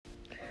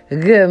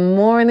Good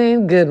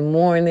morning, good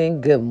morning,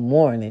 good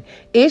morning.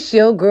 It's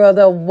your girl,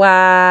 the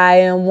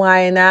why and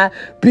why not?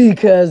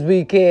 Because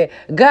we can.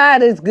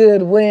 God is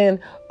good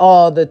when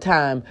all the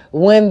time.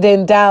 When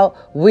in doubt,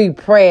 we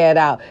pray it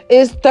out.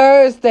 It's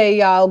Thursday,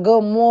 y'all.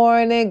 Good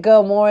morning,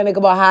 good morning.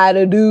 About how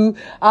to do.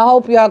 I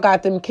hope y'all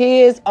got them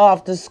kids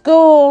off to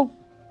school.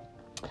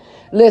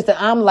 Listen,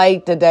 I'm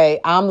late today.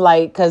 I'm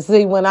late because,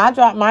 see, when I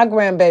drop my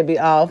grandbaby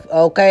off,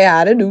 okay,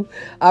 how to do?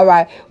 All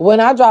right. When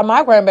I drop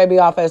my grandbaby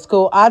off at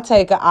school, I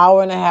take an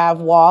hour and a half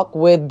walk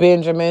with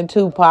Benjamin,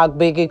 Tupac,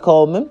 Biggie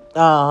Coleman,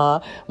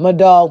 my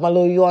dog, my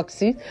little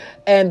Yorkie.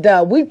 And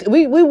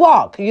we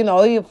walk, you know,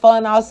 it's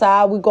fun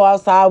outside. We go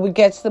outside, we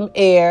get some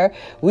air,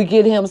 we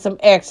get him some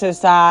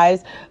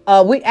exercise.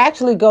 We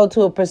actually go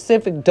to a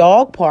Pacific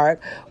dog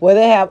park where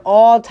they have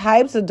all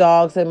types of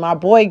dogs, and my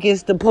boy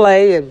gets to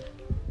play and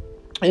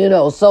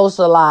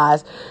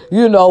socialize,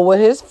 with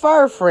his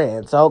fur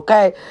friends,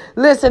 okay?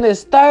 Listen,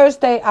 it's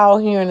Thursday out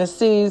here in the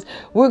seas.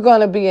 We're going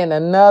to be in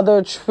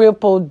another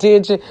triple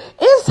digit.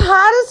 It's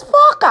hot as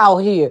fuck out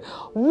here.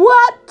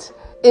 What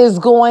is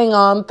going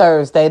on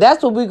Thursday?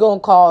 That's what we're going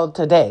to call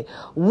today.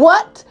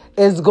 What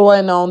is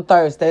going on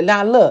Thursday?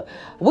 Now, look,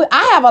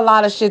 I have a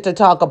lot of shit to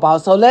talk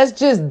about, so let's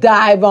just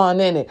dive on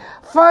in it.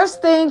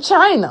 First thing,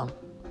 China.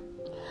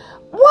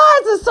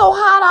 Why is it so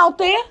hot out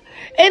there?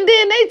 And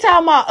then they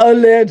talking about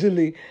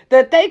allegedly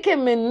that they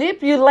can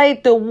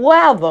manipulate the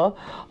weather.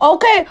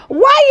 Okay,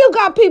 why you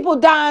got people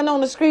dying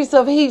on the streets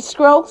of heat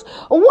strokes?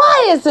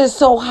 Why is it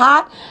so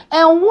hot?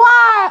 And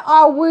why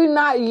are we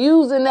not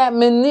using that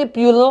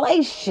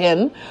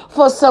manipulation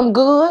for some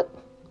good?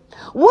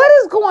 What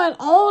is going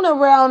on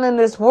around in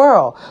this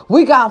world?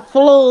 We got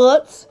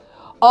floods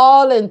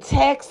all in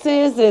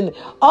Texas and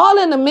all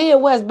in the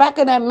Midwest, back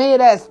in that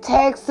Midwest,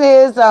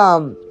 Texas,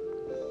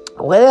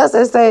 what else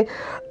they say?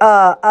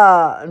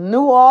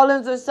 New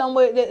Orleans or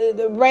somewhere,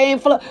 the rain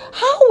flood.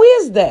 How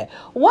is that?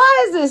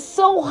 Why is it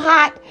so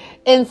hot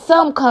in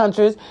some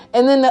countries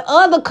and in the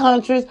other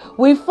countries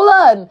we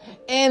flooding?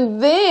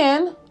 And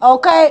then,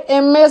 okay,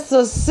 in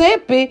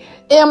Mississippi,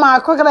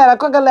 crooked letter,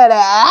 okay,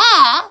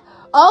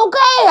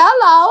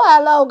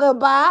 hello,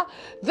 goodbye.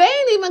 They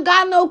ain't even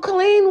got no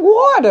clean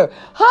water.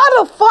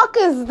 How the fuck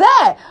is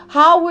that?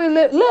 How we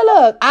live?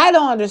 Look, I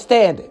don't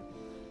understand it.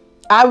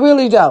 I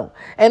really don't.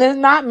 And it's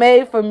not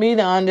made for me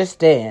to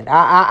understand.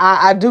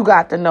 I do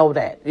got to know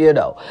that,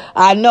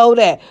 I know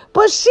that.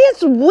 But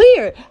shit's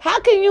weird. How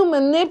can you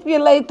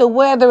manipulate the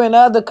weather in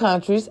other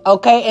countries,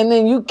 okay, and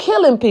then you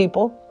killing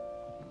people?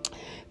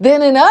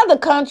 Then in other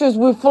countries,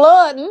 we're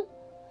flooding.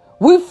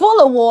 We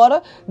full of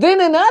water.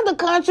 Then in other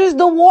countries,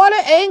 the water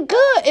ain't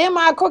good.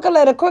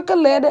 Crooked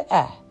letter,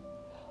 I.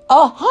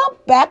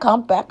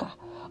 Humpback.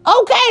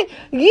 Okay,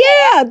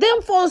 yeah,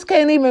 them folks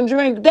can't even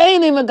drink. They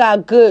ain't even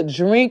got good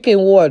drinking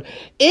water.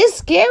 It's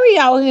scary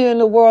out here in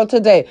the world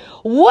today.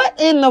 What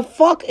in the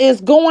fuck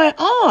is going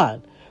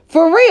on?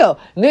 For real.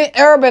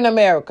 Urban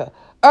America.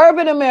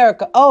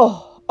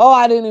 Oh,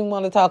 I didn't even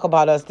want to talk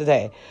about us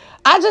today.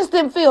 I just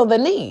didn't feel the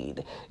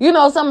need.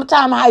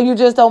 Sometimes how you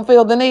just don't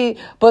feel the need,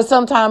 but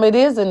sometimes it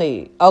is a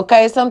need.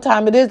 Okay,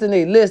 sometimes it is a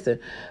need. Listen,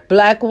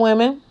 black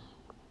women,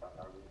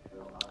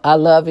 I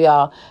love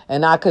y'all,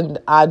 and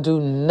I do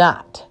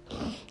not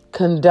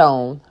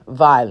condone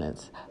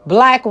violence.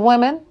 Black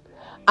women,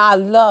 I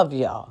love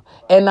y'all,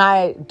 and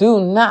I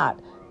do not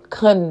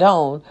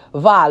condone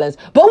violence.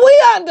 But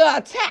we are under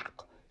attack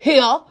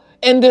here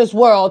in this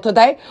world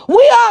today.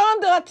 We are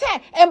under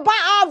attack, and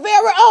by our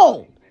very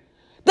own.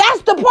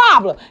 That's the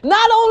problem.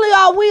 Not only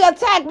are we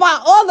attacked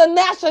by other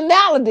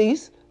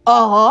nationalities,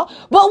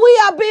 but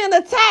we are being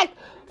attacked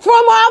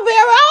from our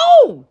very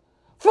own.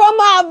 From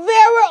our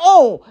very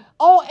own.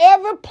 On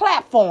every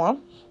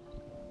platform,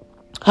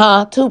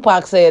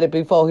 Tupac said it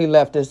before he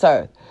left this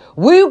earth.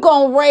 We're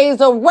going to raise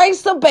a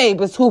race of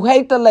babies who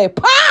hate the land.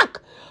 Pac!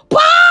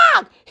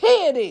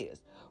 Here it is.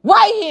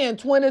 Right here in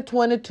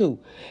 2022.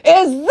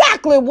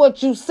 Exactly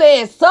what you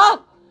said, sir.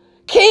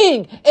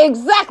 King,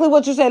 exactly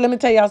what you said. Let me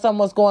tell y'all something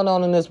what's going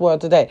on in this world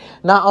today.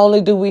 Not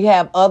only do we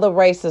have other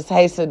races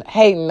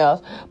hating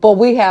us, but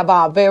we have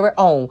our very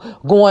own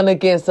going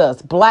against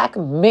us. Black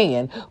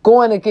men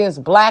going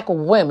against black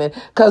women,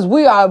 because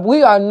we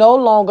are no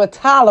longer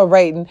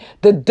tolerating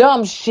the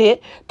dumb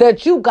shit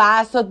that you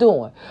guys are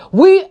doing.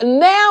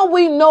 Now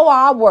we know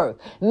our worth.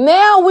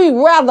 Now we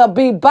rather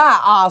be by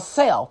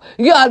ourselves.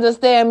 You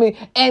understand me?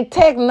 And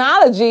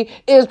technology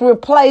is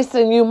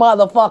replacing you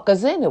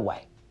motherfuckers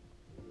anyway.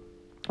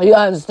 You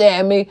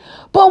understand me?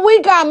 But we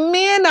got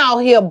men out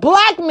here,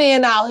 black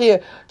men out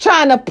here,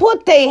 trying to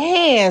put their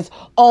hands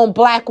on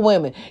black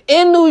women.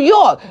 In New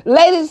York,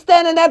 lady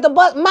standing at the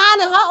bus,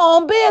 minding her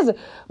own business.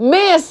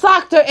 Man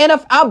socked her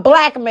a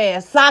black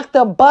man socked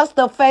her, bust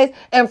her face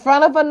in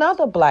front of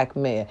another black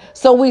man.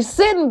 So we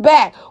sitting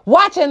back,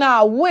 watching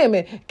our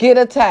women get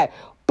attacked.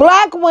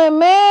 Black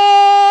women,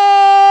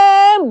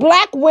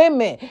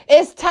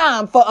 it's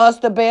time for us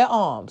to bear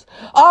arms.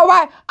 All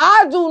right,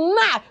 I do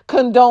not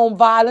condone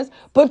violence,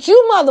 but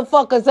you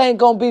motherfuckers ain't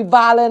gonna be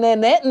violent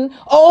and nothing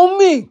on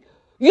me.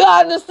 You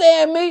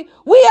understand me?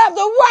 We have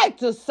the right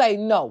to say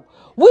no.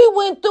 We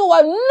went through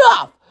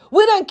enough.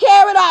 We done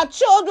carried our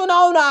children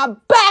on our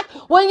back.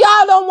 When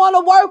y'all don't want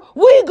to work,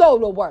 we go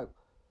to work.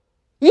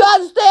 You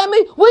understand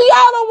me? When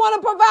y'all don't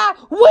want to provide,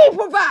 we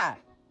provide.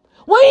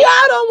 When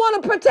y'all don't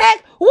want to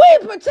protect, we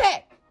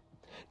protect.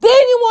 Then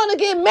you want to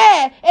get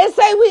mad and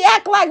say we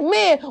act like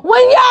men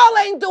when y'all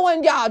ain't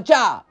doing y'all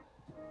job.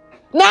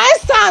 Now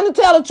it's time to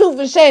tell the truth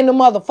and shame the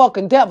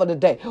motherfucking devil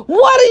today. What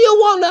do you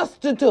want us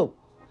to do?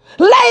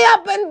 Lay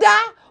up and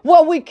die?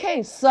 Well, we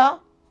can't, sir.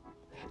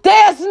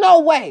 There's no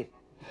way.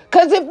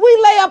 Because if we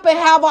lay up and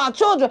have our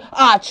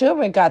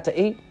children got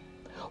to eat.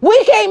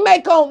 We can't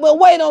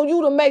wait on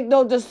you to make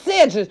no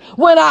decisions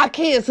when our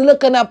kids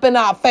looking up in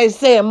our face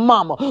saying,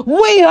 Mama,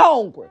 we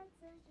hungry.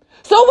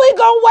 So we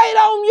gonna wait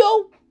on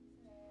you?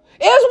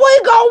 Is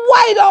we gonna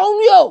wait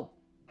on you?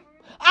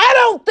 I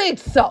don't think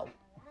so.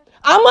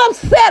 I'm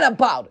upset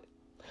about it.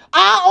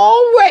 Our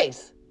own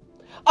race.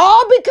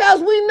 All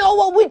because we know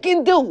what we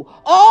can do.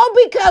 All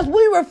because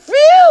we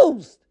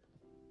refused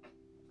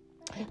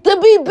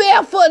to be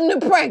barefooted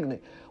and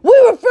pregnant. We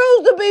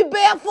refuse to be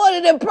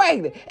barefooted and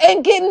pregnant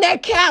and getting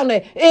that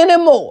county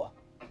anymore.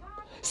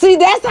 See,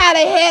 that's how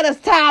they had us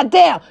tied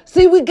down.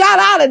 See, we got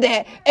out of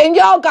that and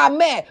y'all got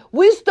mad.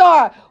 We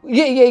start,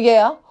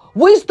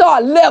 We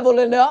start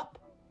leveling up,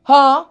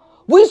 huh?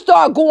 We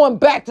start going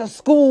back to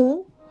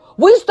school.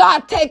 We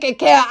start taking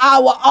care of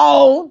our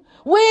own.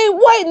 We ain't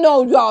waiting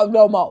on y'all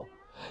no more.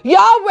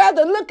 Y'all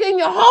rather look in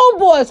your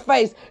homeboy's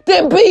face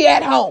than be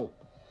at home.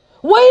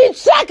 We ain't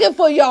checking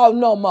for y'all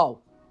no more.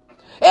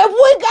 If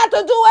we got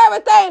to do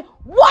everything,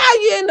 why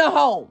you in the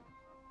home?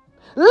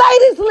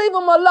 Ladies, leave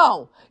them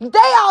alone. They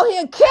out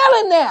here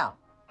killing now.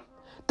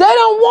 They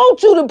don't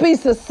want you to be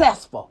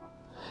successful.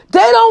 They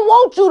don't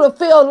want you to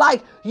feel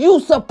like you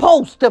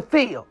supposed to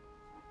feel.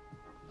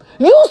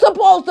 You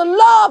supposed to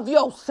love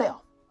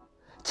yourself.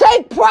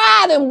 Take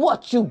pride in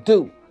what you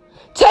do.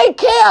 Take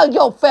care of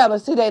your family.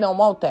 See, they don't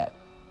want that.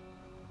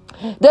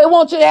 They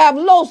want you to have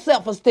low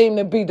self-esteem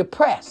and be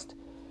depressed.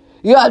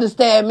 You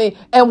understand me?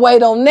 And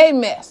wait on their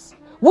mess.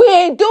 We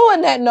ain't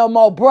doing that no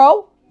more,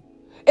 bro.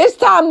 It's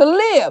time to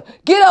live.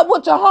 Get up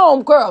with your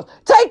homegirls.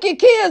 Take your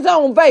kids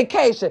on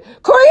vacation.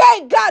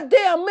 Create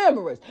goddamn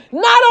memories.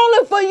 Not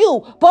only for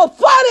you, but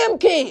for them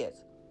kids.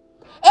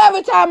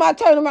 Every time I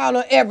turn around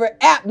on every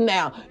app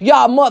now,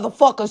 y'all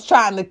motherfuckers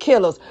trying to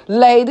kill us.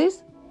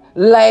 Ladies.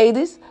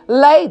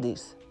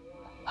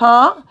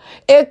 Huh?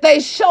 If they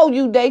show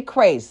you they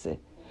crazy,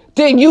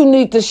 then you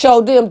need to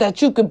show them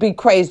that you could be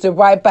crazy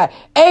right back.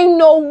 Ain't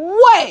no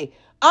way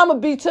I'm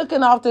going to be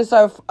taken off this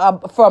earth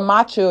from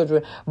my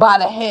children by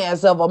the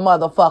hands of a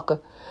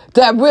motherfucker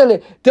that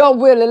really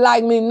don't really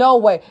like me no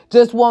way,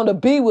 just want to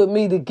be with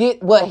me to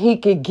get what he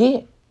could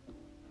get.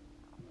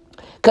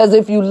 Because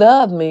if you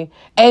love me,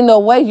 ain't no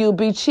way you'll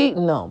be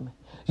cheating on me.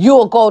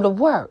 You'll go to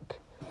work.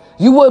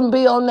 You wouldn't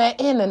be on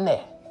that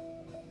internet.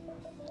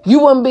 You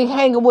wouldn't be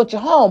hanging with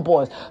your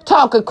homeboys,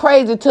 talking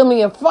crazy to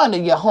me in front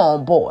of your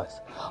homeboys.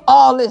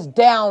 All this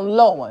down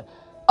low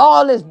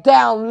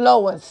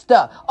and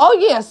stuff. Oh,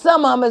 yeah,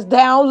 some of them is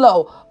down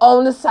low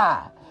on the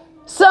side.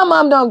 Some of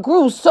them done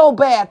grew so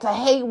bad to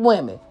hate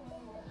women.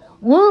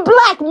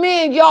 Black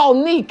men, y'all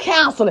need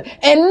counseling.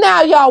 And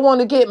now y'all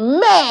want to get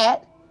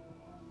mad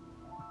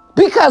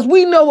because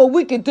we know what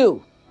we can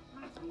do.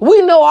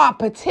 We know our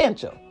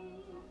potential.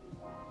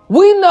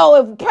 We know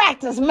if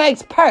practice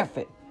makes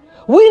perfect.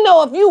 We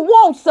know if you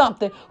want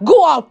something,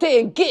 go out there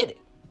and get it.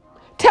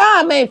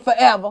 Time ain't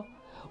forever.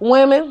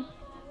 Women,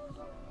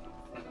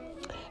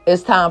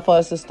 it's time for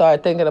us to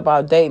start thinking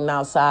about dating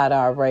outside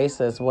our race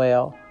as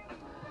well.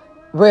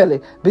 Really.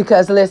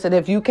 Because listen,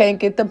 if you can't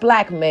get the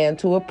black man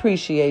to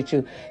appreciate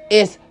you,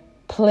 it's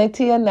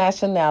plenty of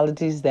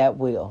nationalities that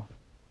will.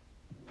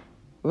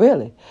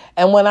 Really.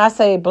 And when I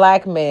say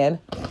black man,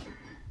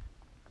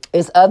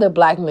 it's other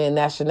black men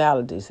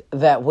nationalities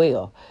that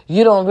will.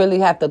 You don't really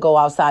have to go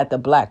outside the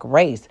black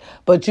race,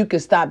 but you can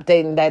stop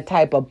dating that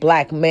type of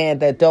black man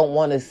that don't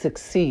want to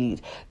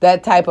succeed,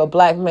 that type of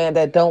black man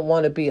that don't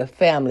want to be a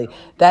family,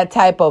 that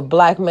type of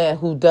black man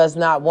who does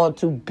not want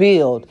to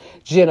build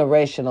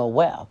generational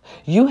wealth.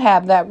 You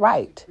have that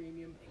right.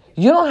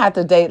 You don't have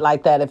to date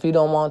like that if you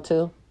don't want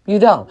to. You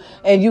don't.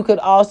 And you could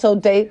also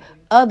date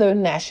other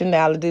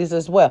nationalities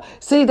as well.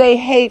 See, they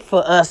hate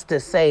for us to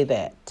say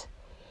that,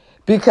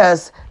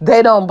 because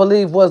they don't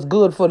believe what's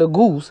good for the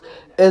goose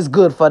is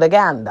good for the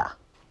gander.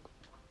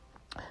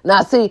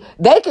 Now, see,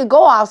 they can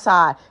go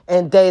outside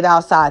and date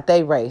outside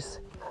their race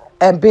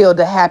and build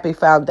a happy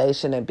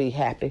foundation and be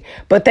happy,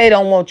 but they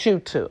don't want you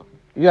to.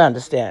 You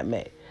understand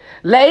me?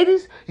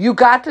 Ladies, you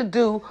got to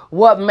do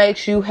what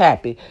makes you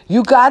happy.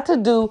 You got to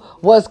do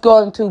what's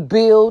going to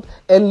build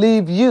and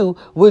leave you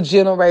with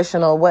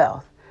generational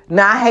wealth.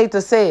 Now, I hate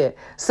to say it.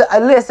 So,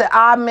 listen,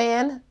 our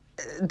men,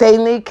 they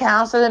need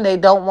counseling. They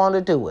don't want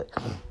to do it.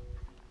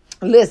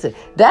 Listen,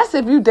 that's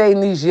if you dating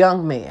these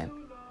young men.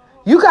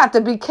 You got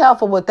to be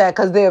careful with that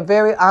because they're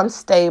very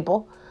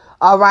unstable.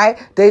 All right.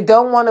 They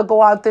don't want to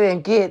go out there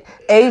and get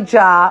a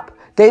job.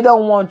 They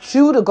don't want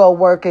you to go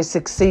work and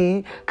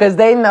succeed because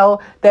they know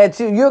that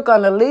you're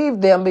going to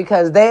leave them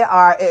because they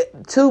are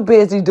too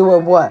busy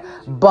doing what?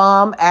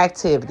 Bum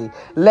activity.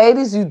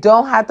 Ladies, you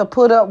don't have to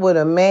put up with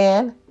a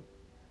man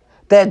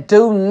that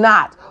do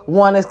not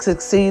want to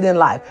succeed in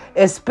life,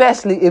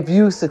 especially if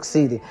you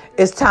succeeded.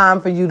 It's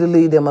time for you to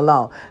leave them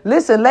alone.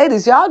 Listen,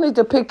 ladies, y'all need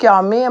to pick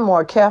y'all men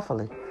more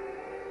carefully.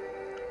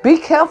 Be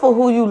careful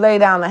who you lay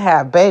down and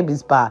have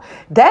babies by.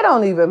 That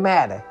don't even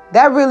matter.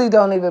 That really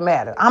don't even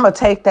matter. I'm going to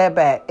take that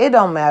back. It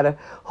don't matter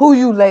who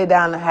you lay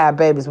down and have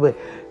babies with.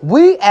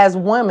 We as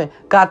women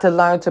got to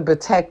learn to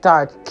protect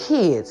our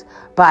kids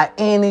by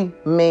any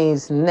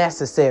means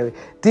necessary.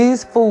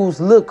 These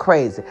fools look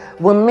crazy.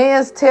 When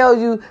men tell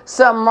you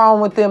something wrong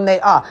with them, they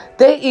are.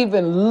 They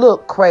even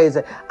look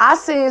crazy. I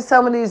seen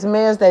some of these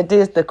men that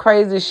did the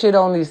crazy shit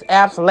on these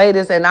apps,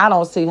 ladies, and I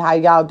don't see how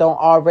y'all don't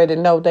already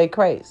know they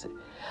crazy.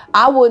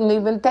 I wouldn't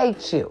even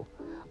date you.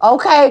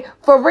 Okay?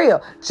 For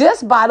real.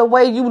 Just by the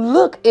way you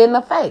look in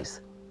the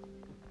face.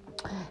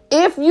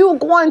 If you're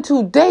going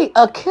to date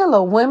a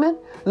killer, women,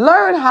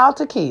 learn how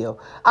to kill.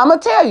 I'm going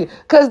to tell you,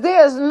 because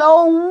there's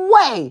no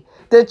way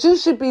that you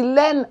should be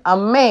letting a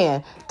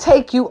man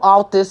take you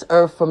off this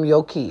earth from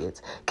your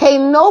kids.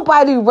 Can't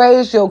nobody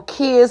raise your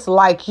kids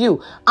like you.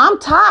 I'm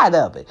tired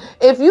of it.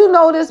 If you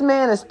know this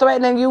man is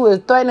threatening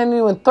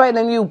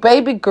you,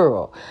 baby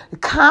girl,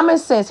 common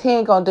sense, he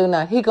ain't gonna do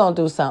nothing. He gonna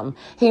do something.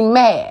 He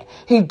mad.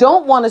 He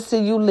don't want to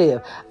see you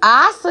live.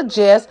 I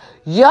suggest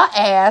your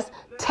ass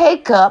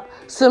take up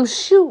some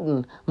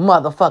shooting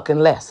motherfucking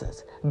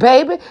lessons.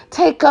 Baby,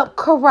 take up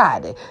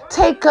karate.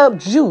 Take up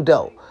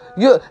judo.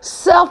 Your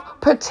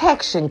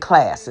self-protection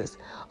classes.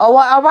 Oh,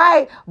 all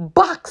right?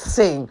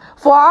 Boxing.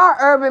 For our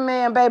urban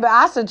man, baby,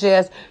 I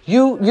suggest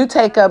you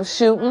take up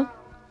shooting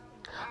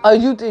or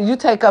you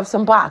take up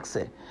some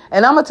boxing.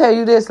 And I'm going to tell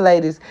you this,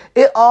 ladies.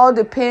 It all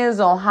depends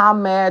on how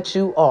mad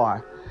you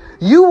are.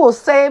 You will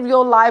save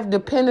your life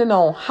depending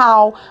on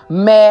how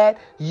mad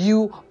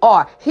you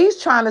are.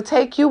 He's trying to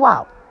take you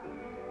out.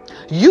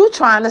 You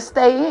trying to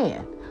stay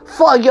in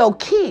for your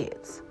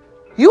kids.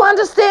 You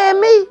understand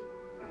me?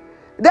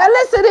 Now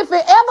listen, if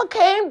it ever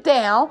came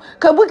down,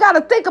 because we got to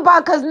think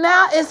about, because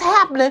now it's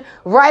happening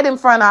right in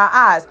front of our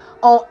eyes.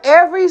 On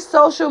every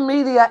social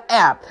media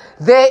app,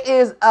 there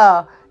is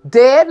a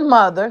dead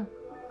mother,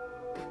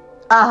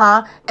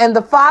 and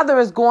the father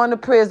is going to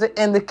prison,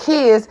 and the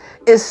kids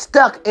is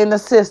stuck in the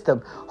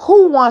system.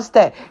 Who wants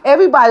that?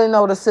 Everybody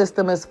know the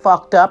system is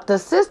fucked up. The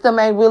system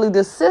ain't really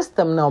the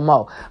system no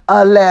more,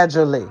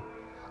 allegedly.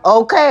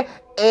 Okay?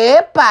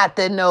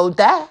 Everybody know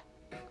that.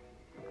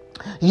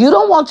 You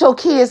don't want your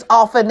kids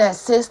off in that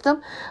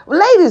system.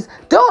 Ladies,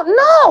 don't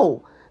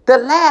know. The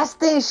last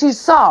thing she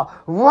saw,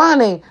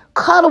 running,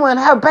 cuddling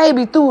her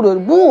baby through the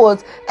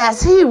woods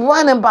as he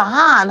running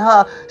behind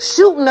her,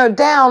 shooting her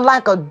down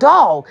like a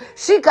dog.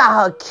 She got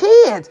her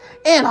kids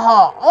in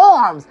her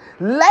arms.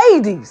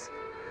 Ladies,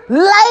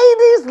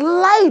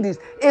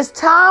 it's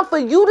time for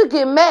you to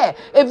get mad.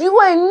 If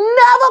you ain't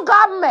never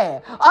got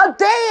mad a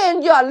day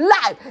in your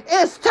life,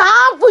 it's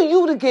time for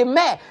you to get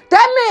mad.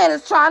 That man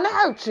is trying to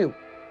hurt you.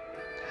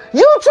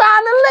 You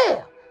trying to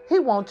live. He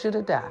wants you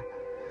to die.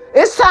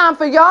 It's time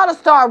for y'all to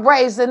start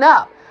raising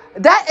up.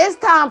 It's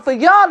time for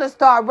y'all to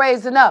start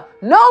raising up.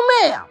 No,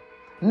 ma'am.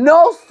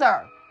 No,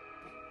 sir.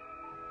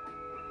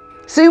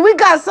 See,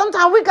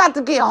 sometimes we got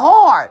to get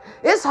hard.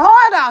 It's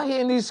hard out here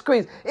in these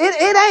streets.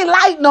 It ain't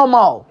light no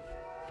more.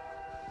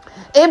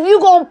 If you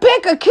gonna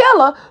pick a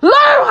killer, learn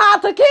how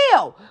to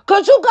kill.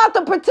 Because you got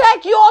to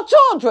protect your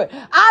children.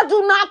 I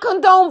do not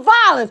condone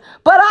violence,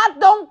 but I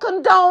don't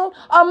condone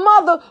a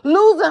mother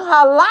losing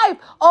her life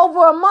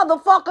over a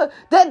motherfucker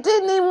that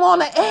didn't even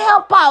want to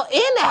help out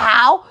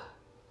anyhow.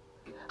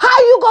 How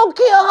you gonna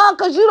kill her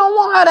because you don't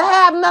want her to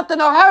have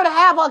nothing or her to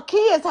have her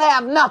kids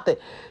have nothing?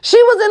 She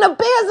was in the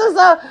business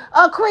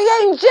of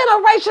creating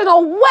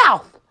generational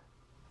wealth.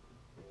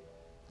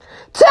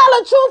 Tell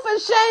the truth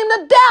and shame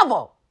the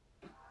devil.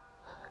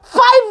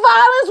 Fight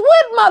violence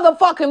with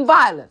motherfucking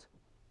violence.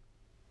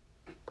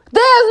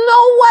 There's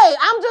no way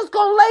I'm just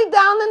going to lay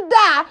down and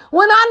die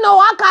when I know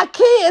I got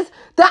kids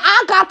that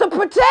I got to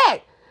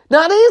protect.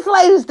 Now, these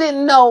ladies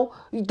didn't know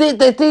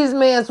that these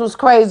men was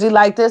crazy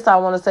like this. I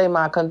want to say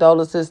my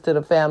condolences to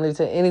the family,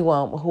 to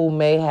anyone who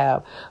may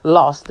have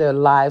lost their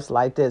lives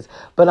like this.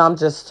 But I'm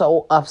just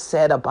so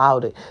upset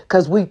about it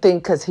because we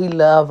think because he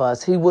love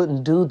us, he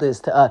wouldn't do this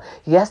to us.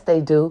 Yes,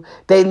 they do.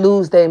 They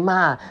lose their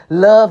mind.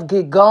 Love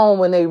get gone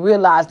when they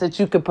realize that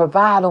you can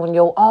provide on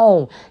your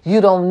own.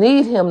 You don't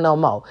need him no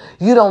more.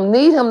 You don't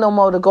need him no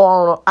more to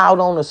go out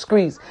on the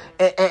streets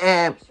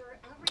and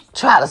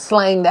try to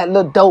slang that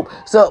little dope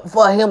so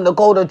for him to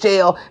go to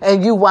jail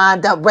and you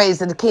wind up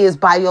raising the kids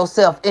by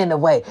yourself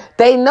anyway.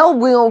 They know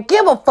we don't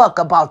give a fuck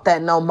about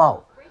that no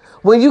more.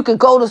 When you can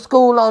go to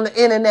school on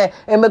the internet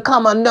and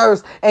become a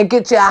nurse and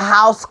get you a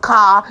house,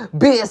 car,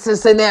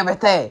 business and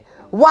everything.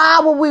 Why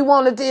would we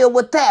want to deal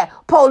with that?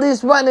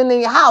 Police running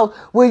in your house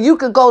when you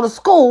could go to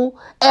school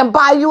and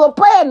buy you a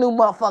brand new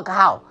motherfucker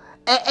house.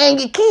 And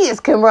your kids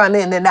can run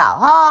in and out.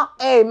 Huh?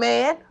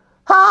 Amen.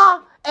 Huh?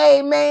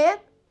 Amen.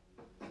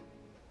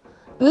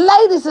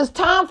 Ladies, it's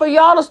time for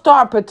y'all to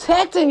start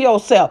protecting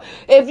yourself.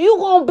 If you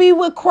gonna be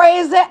with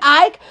Crazy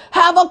Ike,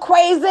 have a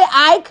Crazy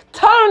Ike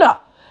Turner.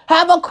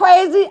 Have a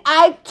Crazy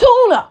Ike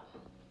Tuna.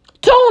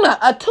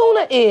 A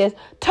tuna is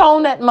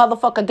tone that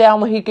motherfucker down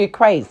when he get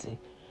crazy.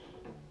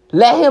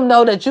 Let him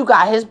know that you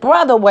got his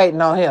brother waiting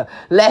on him.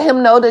 Let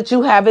him know that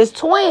you have his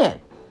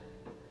twin.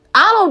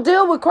 I don't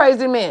deal with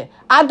crazy men.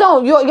 I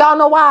don't. Y'all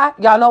know why?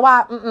 Y'all know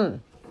why?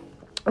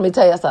 Let me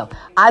tell you something.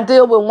 I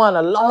deal with one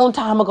a long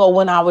time ago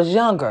when I was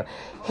younger.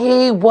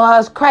 He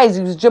was crazy.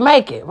 He was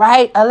Jamaican,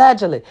 right?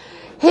 Allegedly.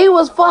 He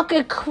was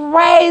fucking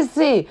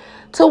crazy.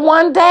 To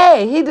one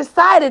day, he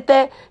decided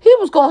that he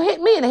was going to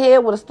hit me in the head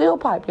with a steel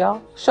pipe,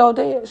 y'all. Sure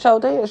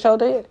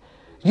did.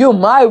 You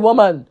my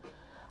woman.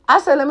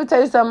 I said, let me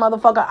tell you something,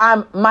 motherfucker.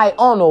 I'm my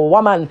own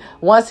woman.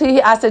 I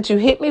said, you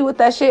hit me with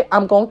that shit,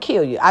 I'm going to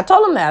kill you. I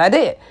told him that. I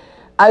did.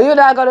 You're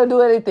not going to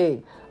do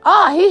anything.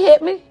 He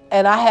hit me.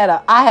 And I had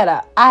a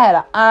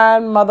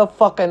iron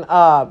motherfucking,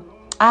 I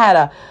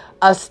had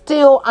a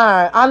steel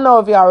iron. I know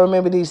if y'all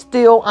remember these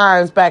steel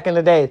irons back in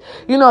the days.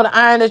 You know the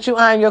iron that you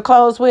iron your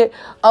clothes with?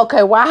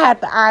 Okay, well, I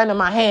had the iron in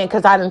my hand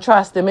because I didn't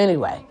trust him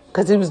anyway.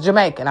 Because he was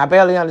Jamaican. I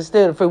barely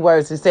understood a few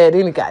words he said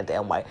any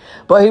goddamn way.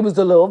 But he was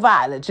a little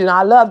violent.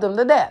 I loved him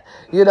to death.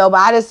 But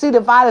I didn't see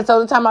the violence. The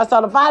only time I saw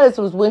the violence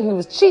was when he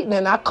was cheating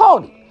and I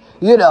caught him.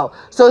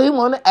 So he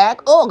wanted to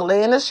act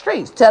ugly in the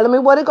streets, telling me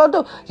what he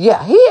gonna do.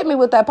 Yeah, he hit me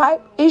with that pipe.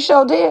 He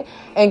sure did.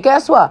 And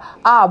guess what?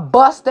 I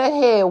bust that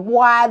head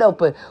wide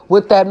open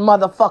with that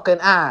motherfucking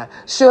iron.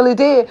 Surely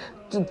did.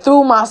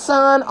 Threw my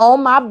son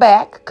on my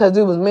back, because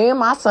it was me and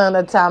my son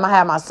at the time. I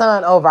had my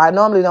son over. I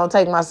normally don't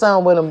take my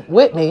son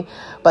with me.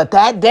 But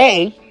that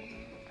day,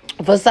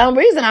 for some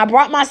reason, I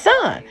brought my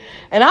son.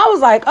 And I was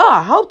like,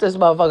 I hope this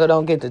motherfucker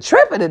don't get the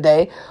tripping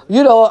today.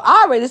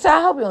 I already said,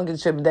 I hope you don't get the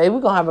tripping today.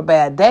 We're going to have a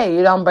bad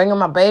day. I'm bringing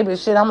my baby and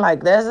shit. I'm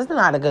like, this is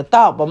not a good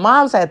thought. But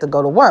mom's had to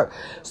go to work.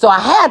 So I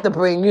had to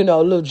bring,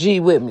 little G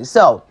with me.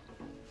 So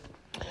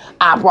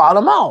I brought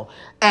him on.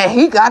 And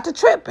he got to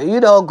tripping. A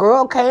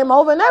girl came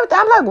over and everything.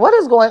 I'm like, what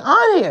is going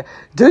on here?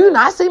 Do you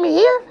not see me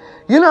here?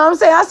 You know what I'm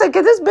saying? I said,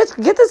 get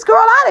this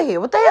girl out of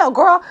here. What the hell,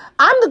 girl?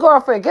 I'm the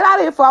girlfriend. Get out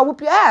of here before I whoop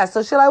your ass.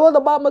 So she like, what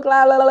the blah, blah,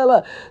 blah, blah,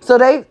 blah. So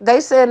they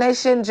said they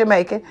shit in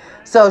Jamaican.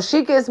 So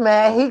she gets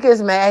mad. He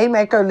gets mad. He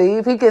make her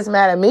leave. He gets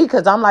mad at me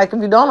because I'm like,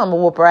 if you don't, I'm going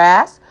to whoop her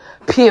ass.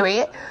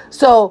 Period.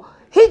 So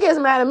he gets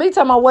mad at me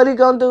talking about what he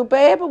going to do,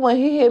 baby. When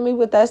he hit me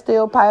with that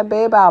steel pipe,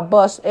 baby, I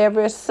bust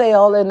every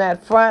cell in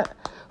that front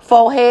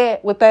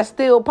forehead with that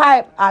steel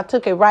pipe. I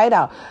took it right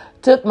out.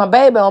 Took my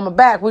baby on my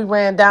back. We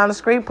ran down the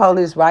street.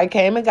 Police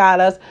came and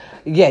got us.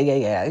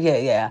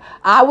 Yeah.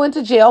 I went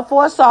to jail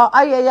for assault.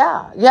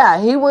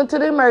 Yeah. He went to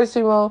the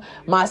emergency room.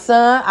 My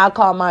son, I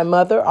called my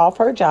mother off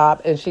her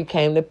job and she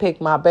came to pick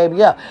my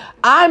baby up.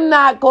 I'm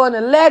not going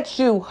to let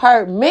you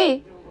hurt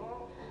me.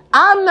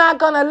 I'm not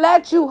going to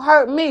let you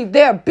hurt me.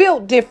 They're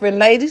built different,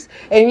 ladies.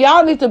 And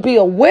y'all need to be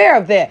aware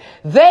of that.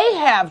 They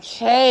have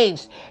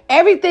changed.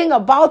 Everything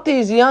about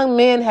these young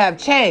men have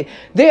changed.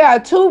 They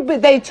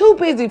too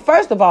busy,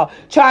 first of all,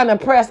 trying to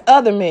impress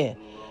other men.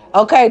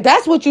 Okay,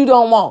 that's what you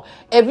don't want.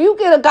 If you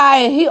get a guy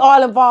and he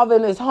all involved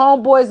in his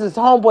homeboys, his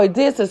homeboy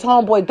this, his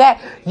homeboy that,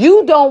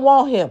 you don't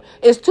want him.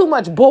 It's too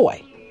much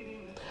boy.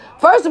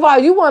 First of all,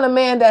 you want a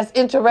man that's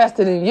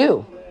interested in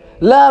you.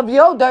 Love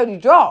your dirty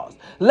drawers.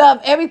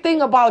 Love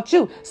everything about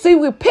you. See,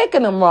 we're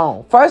picking them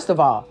wrong, first of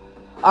all.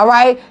 All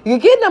right? You're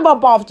getting them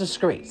up off the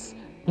streets.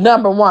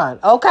 Number one,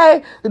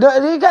 okay? You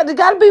got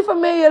to be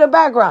familiar in the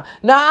background.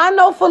 Now, I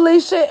know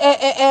Felicia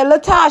and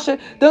Latasha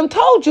done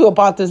told you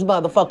about this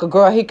motherfucker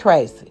girl. He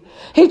crazy.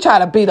 He try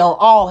to beat on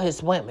all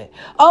his women.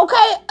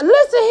 Okay?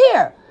 Listen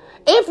here.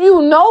 If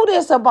you know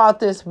this about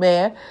this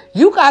man,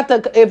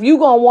 if you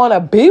going to want to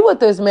be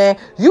with this man,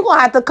 you going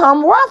to have to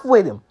come rough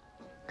with him.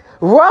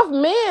 Rough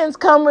men's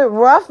come with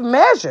rough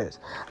measures.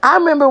 I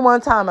remember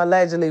one time,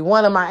 allegedly,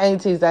 one of my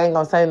aunties, I ain't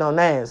going to say no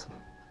names.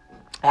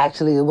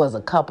 Actually, it was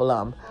a couple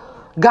of them.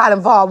 Got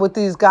involved with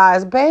these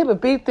guys. Baby,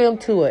 beat them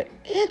to an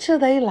inch of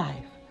their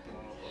life.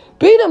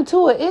 Beat them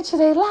to an inch of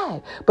their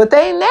life. But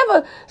they ain't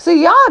never,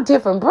 see, y'all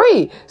different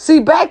breed. See,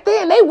 back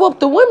then, they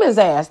whooped the women's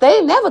ass. They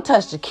ain't never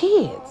touched the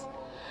kids.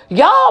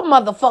 Y'all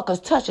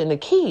motherfuckers touching the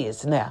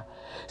kids now.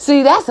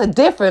 See, that's a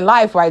different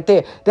life right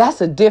there.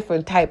 That's a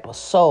different type of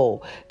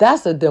soul.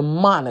 That's a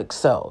demonic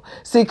soul.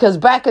 See, because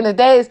back in the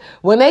days,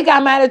 when they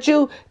got mad at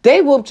you,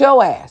 they whooped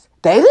your ass.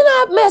 They did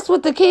not mess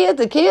with the kids.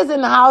 The kids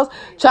in the house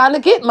trying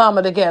to get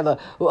mama together,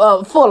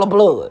 full of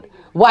blood,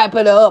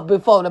 wiping her up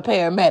before the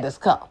paramedics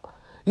come.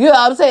 You know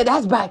what I'm saying?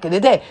 That's back in the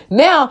day.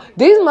 Now,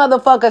 these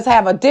motherfuckers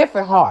have a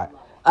different heart.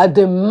 A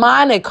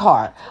demonic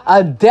heart,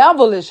 a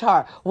devilish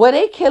heart, where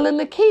they killing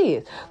the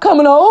kids.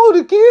 Coming on,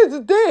 the kids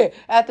are dead.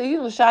 After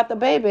you shot the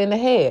baby in the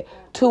head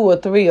 2 or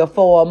 3 or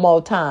 4 or more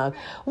times.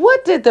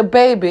 What did the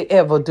baby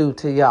ever do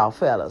to y'all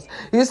fellas?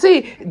 You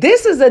see,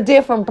 this is a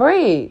different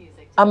breed.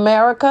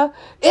 America.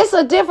 It's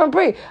a different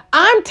breed.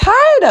 I'm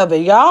tired of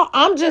it, y'all.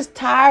 I'm just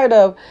tired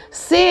of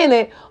seeing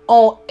it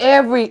on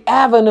every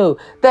avenue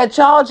that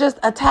y'all just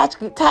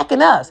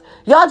attacking us.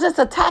 Y'all just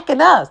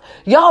attacking us.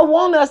 Y'all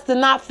want us to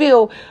not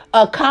feel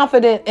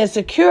confident and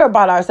secure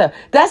about ourselves.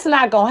 That's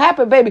not going to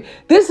happen, baby.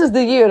 This is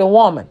the year of the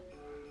woman.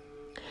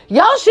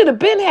 Y'all should have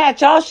been had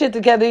y'all shit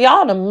together.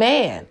 Y'all the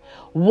man.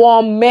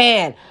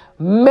 Woman.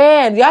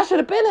 Man, y'all should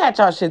have been had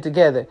y'all shit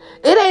together.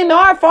 It ain't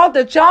our fault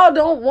that y'all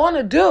don't want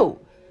to do.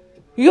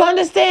 You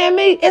understand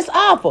me? It's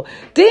awful.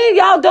 Then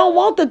y'all don't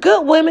want the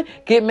good women.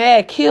 Get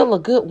mad, kill the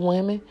good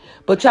women.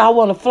 But y'all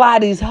want to fly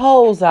these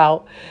hoes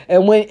out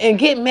and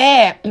get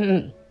mad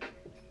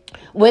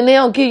when they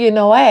don't give you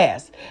no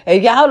ass.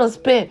 And y'all done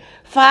spent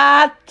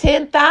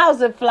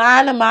 $5,000-$10,000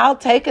 flying them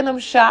out, taking them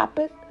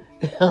shopping.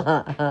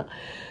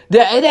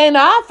 It ain't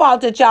our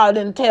fault that y'all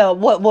didn't tell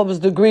what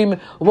was the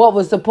agreement, what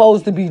was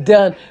supposed to be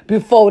done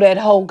before that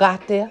hoe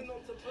got there.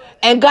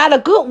 And got a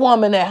good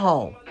woman at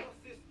home.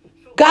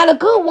 Got a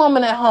good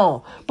woman at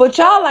home. But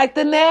y'all like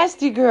the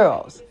nasty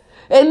girls.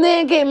 And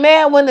then get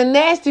mad when the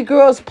nasty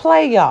girls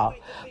play y'all.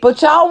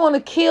 But y'all want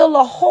to kill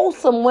the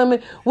wholesome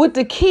women with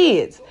the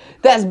kids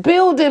that's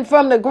building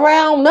from the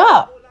ground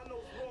up.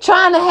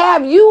 Trying to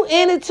have you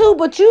in it too,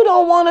 but you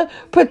don't want to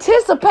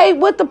participate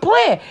with the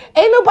plan.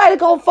 Ain't nobody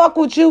going to fuck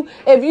with you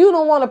if you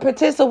don't want to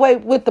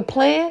participate with the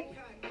plan.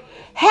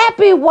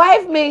 Happy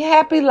wife mean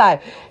happy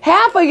life.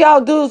 Half of y'all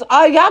dudes,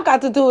 all y'all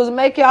got to do is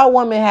make y'all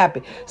woman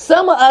happy.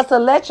 Some of us will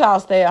let y'all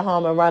stay at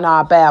home and run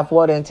our bath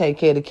water and take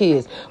care of the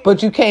kids.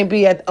 But you can't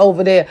be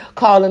over there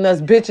calling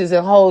us bitches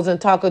and hoes and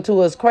talking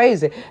to us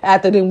crazy.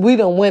 After then we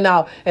done went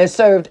out and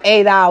served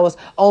 8 hours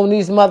on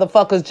these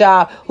motherfuckers'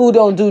 job who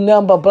don't do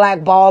nothing but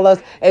blackball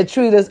us and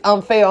treat us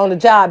unfair on the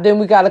job. Then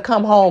we got to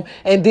come home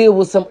and deal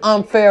with some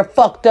unfair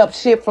fucked up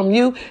shit from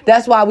you.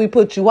 That's why we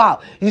put you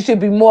out. You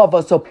should be more of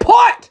a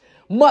support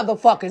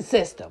motherfucking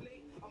system.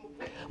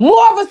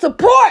 More of a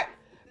support.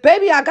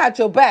 Baby, I got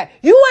your back.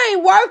 You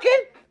ain't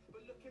working.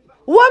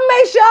 What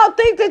makes y'all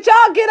think that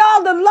y'all get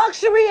all the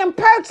luxury and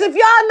perks if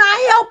y'all not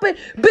helping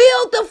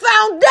build the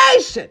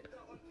foundation?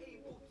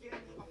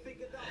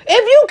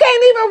 If you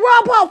can't even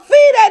rub her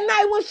feet at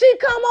night when she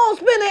come home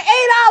spending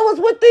 8 hours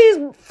with these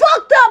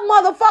fucked up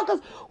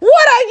motherfuckers,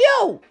 what are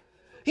you?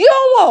 You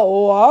don't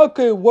want, I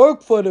can't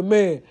work for the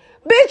man.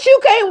 Bitch, you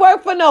can't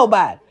work for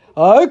nobody.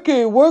 I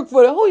can't work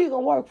for the... Who you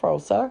going to work for,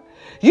 sir?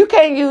 You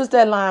can't use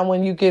that line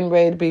when you getting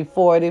ready to be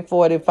 40,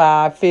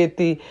 45,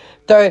 50,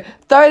 30,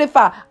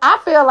 35. I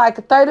feel like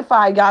at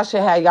 35, y'all should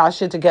have y'all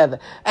shit together.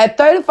 At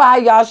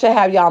 35, y'all should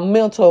have y'all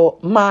mental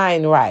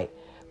mind right.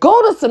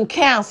 Go to some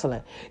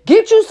counseling.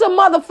 Get you some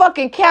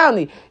motherfucking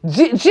county.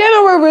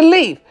 General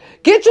relief.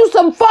 Get you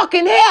some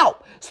fucking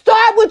help.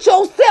 Start with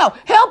yourself.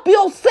 Help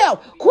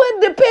yourself.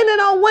 Quit depending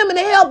on women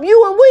to help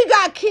you, and we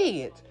got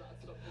kids.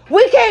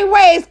 We can't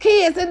raise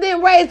kids and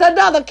then raise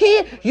another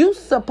kid. You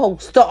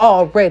supposed to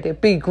already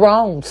be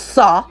grown,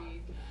 sir.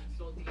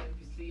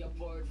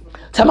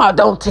 Tell me,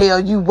 don't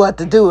tell you what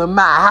to do in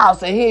my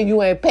house, and here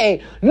you ain't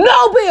paid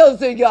no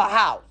bills in your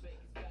house.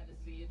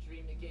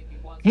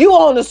 You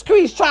on the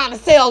streets trying to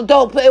sell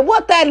dope.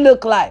 What that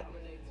look like?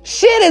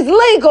 Shit is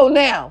legal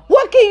now.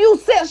 What can you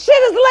sell?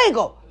 Shit is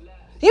legal.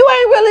 You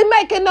ain't really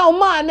making no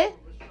money.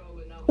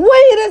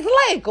 Weed is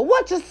legal.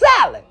 What you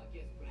selling?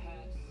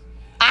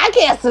 I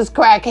guess this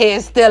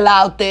crackhead's still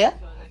out there.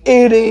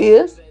 It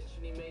is.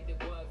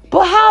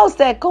 But how's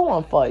that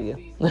going for you?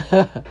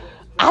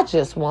 I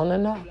just want to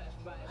know.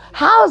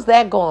 How's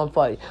that going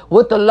for you?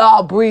 With the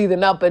law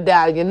breathing up and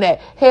down your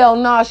neck. Hell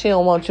no, she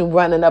don't want you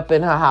running up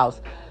in her house,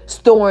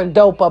 storing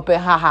dope up in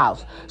her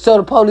house, so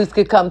the police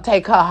could come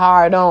take her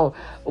hard on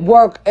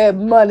work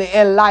and money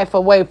and life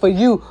away for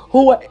you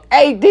who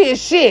ain't did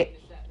shit.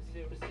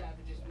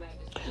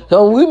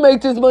 So we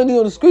make this money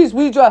on the streets,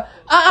 we drive.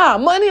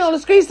 Money on the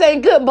streets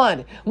ain't good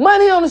money.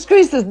 Money on the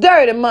streets is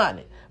dirty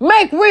money.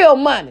 Make real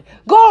money.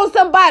 Go on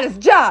somebody's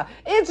job.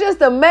 It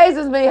just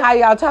amazes me how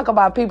y'all talk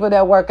about people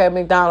that work at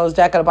McDonald's,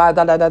 Jack in the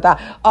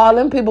Box, All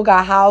them people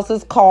got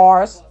houses,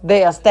 cars,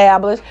 they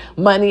established,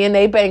 money in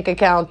their bank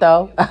account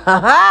though.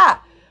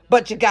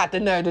 But you got the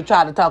nerve to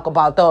try to talk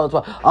about those.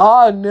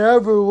 I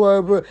never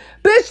work.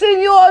 Bitch,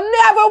 then you'll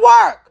never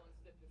work.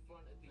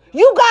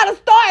 You got to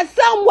start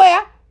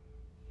somewhere.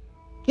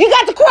 You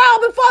got to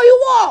crawl before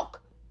you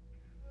walk.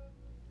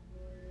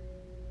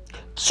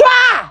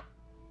 Try.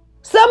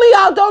 Some of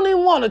y'all don't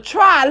even want to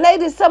try.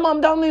 Ladies, some of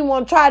them don't even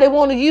want to try. They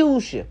want to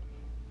use you.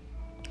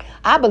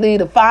 I believe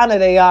the finer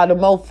they are, the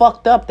more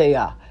fucked up they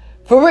are.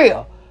 For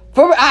real.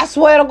 I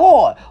swear to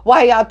God.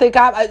 Why y'all think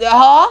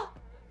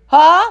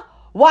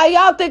Why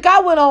y'all think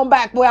I went on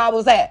back where I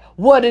was at?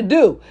 What it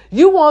do?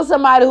 You want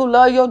somebody who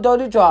love your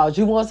dirty drawers.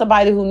 You want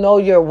somebody who know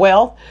your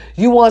wealth.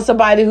 You want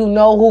somebody who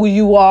know who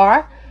you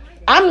are.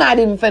 I'm not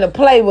even finna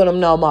play with them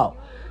no more.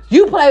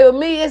 You play with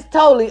me, it's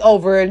totally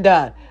over and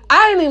done.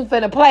 I ain't even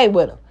finna play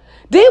with them.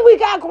 Then we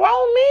got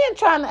grown men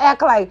trying to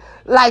act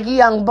like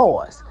young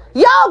boys.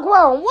 Y'all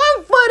grown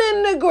 1 foot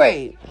in the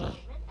grave.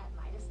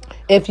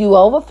 If you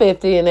over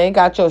 50 and ain't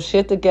got your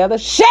shit together,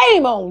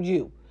 shame on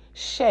you.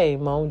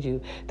 Shame on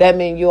you. That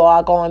means you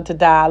are going to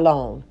die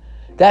alone.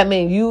 That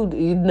means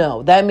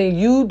that means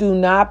you do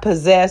not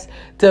possess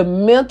the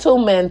mental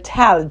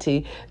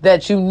mentality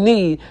that you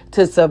need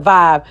to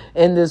survive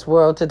in this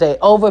world today.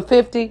 Over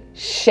 50,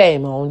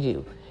 shame on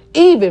you.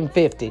 Even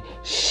 50,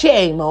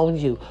 shame on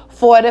you.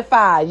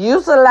 45,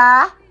 you's a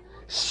lie.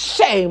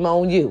 Shame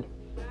on you.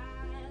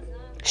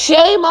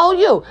 Shame on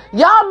you.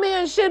 Y'all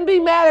men shouldn't be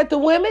mad at the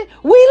women.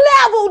 We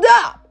leveled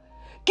up.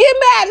 Get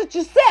mad at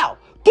yourself.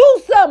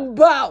 Do something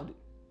about it.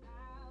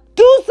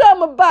 Do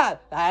something about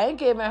it. I ain't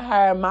giving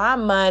her my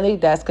money.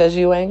 That's because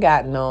you ain't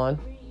got none.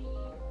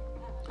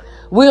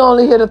 We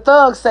only hear the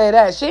thugs say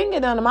that. She ain't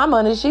get none of my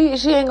money. She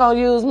ain't going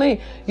to use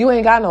me. You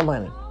ain't got no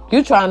money.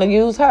 You trying to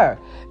use her.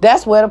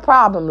 That's where the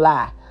problem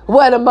lie.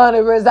 Where the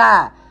money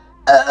reside.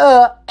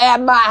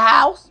 At my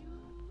house.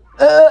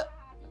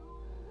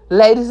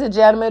 Ladies and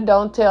gentlemen,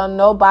 don't tell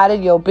nobody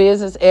your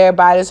business.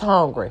 Everybody's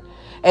hungry.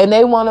 And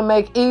they want to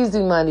make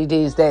easy money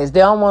these days.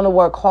 They don't want to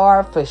work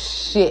hard for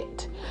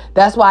shit.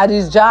 That's why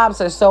these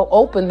jobs are so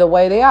open the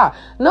way they are.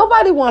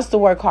 Nobody wants to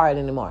work hard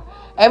anymore.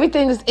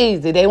 Everything is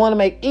easy. They want to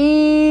make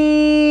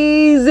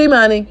easy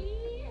money.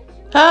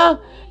 Huh?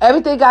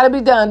 Everything got to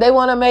be done. They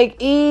want to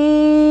make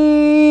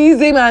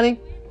easy money.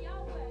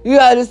 You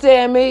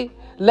understand me?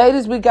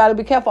 Ladies, we got to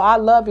be careful. I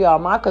love y'all.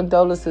 My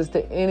condolences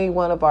to any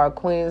one of our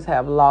queens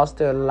have lost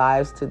their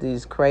lives to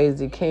these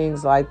crazy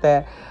kings like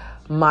that.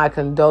 My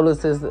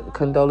condolences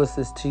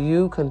to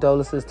you,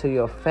 condolences to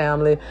your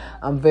family.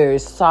 I'm very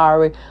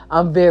sorry.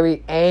 I'm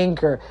very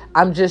angry.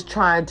 I'm just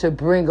trying to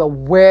bring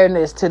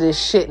awareness to this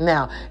shit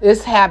now.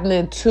 It's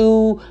happening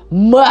too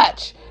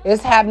much.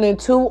 It's happening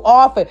too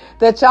often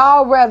that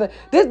y'all rather,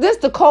 this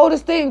the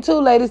coldest thing too,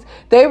 ladies.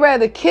 They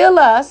rather kill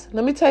us.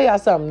 Let me tell y'all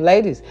something,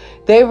 ladies.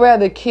 They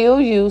rather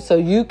kill you so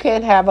you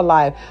can't have a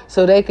life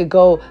so they could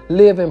go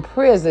live in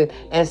prison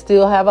and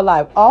still have a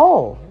life.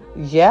 Oh,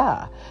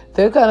 yeah.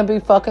 They're going to be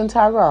fucking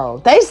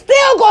Tyrone. They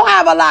still going to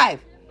have a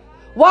life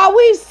while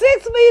we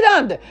 6 feet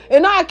under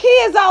and our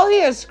kids out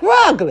here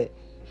struggling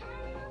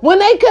when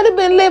they could have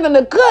been living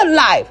a good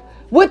life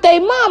with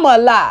their mama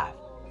alive.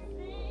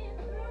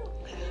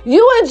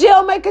 You in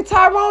jail making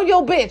Tyrone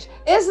your bitch.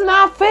 It's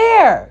not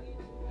fair.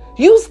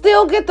 You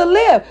still get to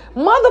live.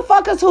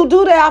 Motherfuckers who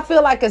do that, I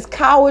feel like it's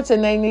cowards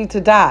and they need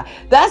to die.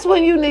 That's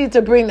when you need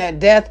to bring that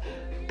death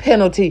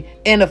penalty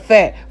in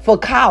effect for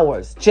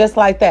cowards. Just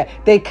like that.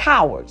 They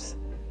cowards.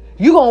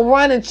 You gonna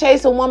run and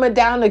chase a woman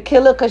down to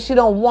kill her because she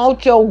don't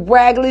want your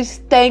raggedy,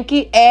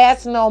 stanky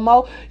ass no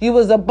more. You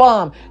was a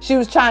bum. She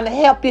was trying to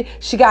help you.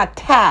 She got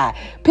tired.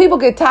 People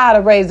get tired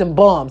of raising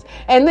bums.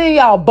 And then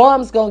y'all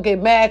bums gonna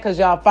get mad because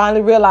y'all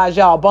finally realize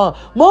y'all bum.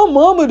 My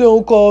mama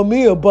don't call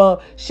me a bum.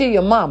 She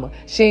your mama.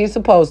 She ain't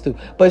supposed to.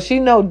 But she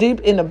know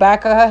deep in the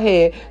back of her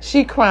head,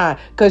 she crying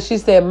because she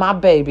said, my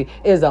baby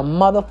is a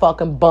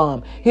motherfucking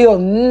bum. He'll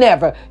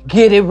never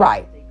get it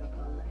right.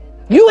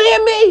 You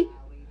hear me?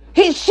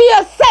 She'll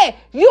say,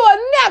 you'll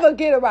never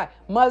get it right.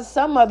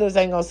 Some mothers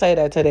ain't going to say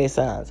that to their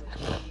sons.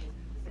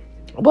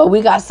 But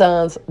we got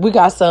some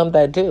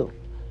that do.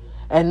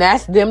 And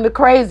that's them the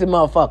crazy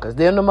motherfuckers.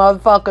 Them the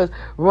motherfuckers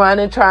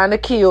running, trying to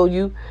kill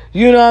you.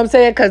 You know what I'm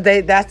saying? Because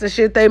that's the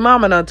shit they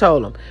mama done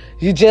told them.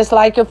 You just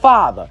like your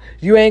father.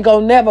 You ain't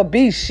going to never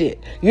be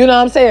shit. You know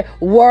what I'm saying?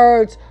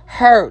 Words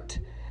hurt.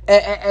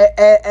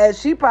 And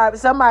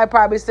somebody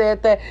probably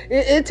said that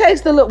it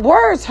takes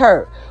words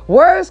hurt.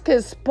 Words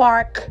can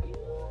spark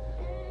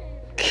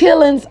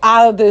killings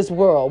out of this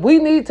world. We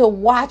need to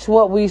watch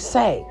what we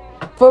say.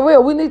 For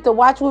real, we need to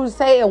watch what we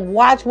say and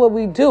watch what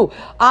we do.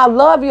 I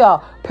love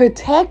y'all.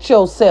 Protect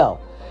yourself.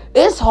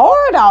 It's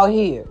hard out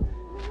here.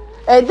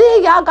 And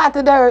then y'all got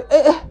the nerve.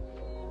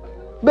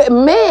 But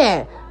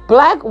man,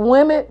 black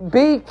women,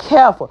 be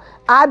careful.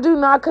 I do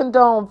not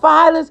condone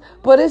violence,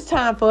 but it's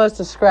time for us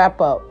to scrap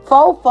up.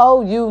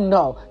 44, you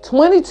know.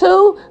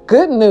 22,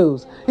 good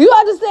news. You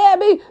understand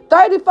me?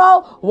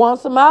 34, want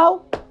some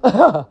more?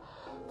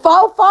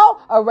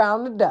 44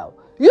 around the door.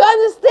 You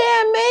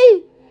understand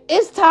me?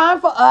 It's time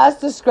for us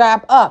to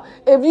scrap up.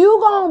 If you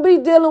gonna be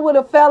dealing with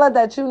a fella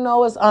that you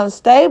know is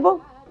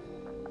unstable,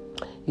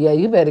 yeah,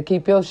 you better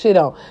keep your shit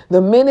on. The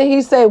minute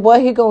he say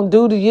what he gonna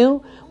do to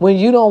you when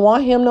you don't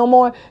want him no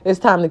more, it's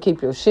time to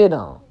keep your shit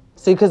on.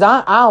 See, because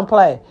I don't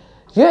play.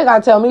 You ain't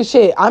gotta tell me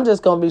shit. I'm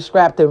just gonna be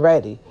scrapped and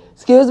ready.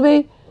 Excuse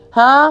me?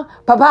 Huh?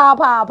 Pow, pow,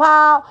 pow,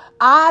 pow.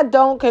 I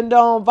don't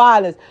condone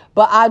violence,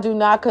 but I do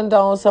not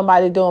condone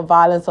somebody doing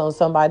violence on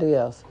somebody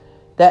else.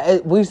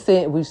 We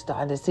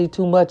starting to see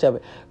too much of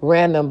it.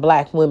 Random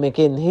black women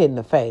getting hit in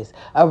the face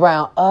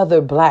around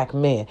other black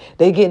men.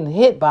 They getting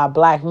hit by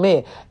black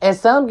men, and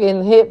some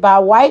getting hit by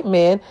white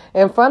men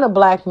in front of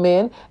black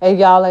men, and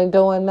y'all ain't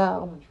doing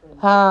nothing.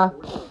 Huh?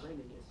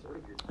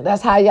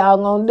 That's how y'all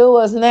gonna do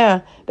us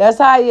now. That's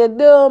how you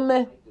do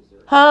me.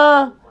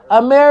 Huh?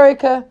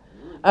 America,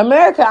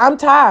 I'm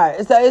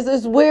tired.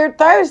 It's Weird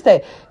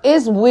Thursday.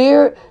 It's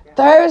Weird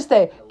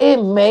Thursday.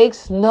 It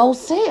makes no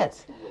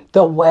sense.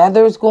 The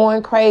weather's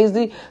going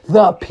crazy.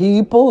 The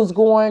people's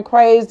going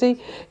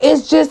crazy.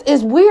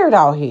 It's weird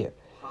out here.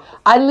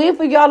 I need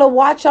for y'all to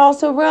watch y'all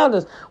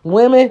surroundings.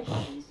 Women,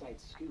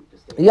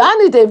 y'all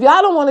need to, if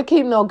y'all don't want to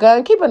keep no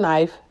gun, keep a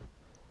knife.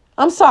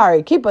 I'm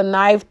sorry, keep a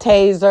knife,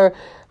 taser,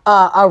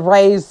 a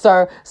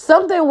razor,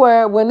 something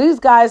where when these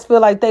guys feel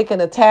like they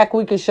can attack,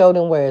 we can show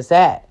them where it's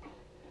at.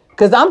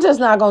 Because I'm just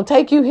not going to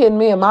take you hitting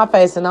me in my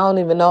face and I don't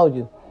even know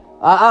you.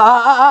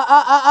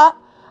 I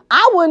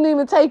wouldn't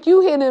even take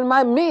you hitting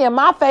me in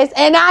my face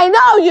and I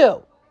know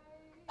you.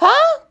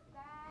 Huh?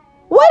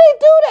 Where they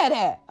do that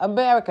at?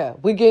 America,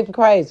 we getting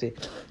crazy.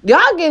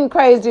 Y'all getting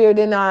crazier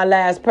than our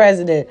last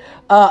president,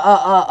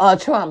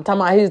 Trump,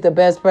 talking about he's the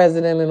best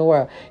president in the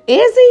world.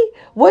 Is he?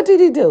 What did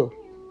he do?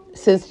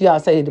 Since y'all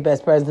say he's the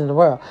best president in the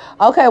world.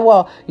 Okay,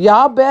 well,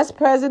 y'all best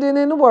president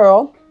in the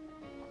world,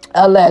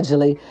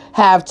 allegedly,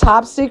 have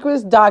top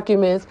secret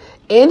documents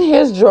in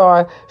his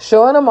drawer,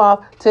 showing them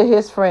off to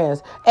his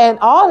friends. And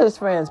all his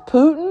friends,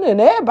 Putin and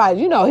everybody,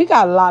 you know, he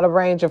got a lot of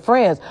range of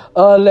friends,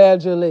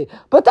 allegedly.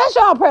 But that's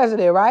y'all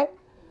president, right?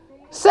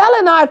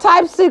 Selling our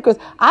type secrets.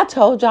 I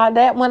told y'all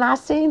that when I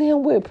seen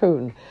him with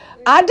Putin.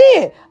 I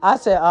did. I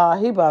said,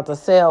 he about to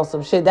sell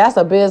some shit. That's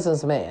a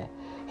businessman.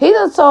 He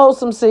done sold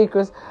some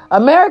secrets.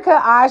 America,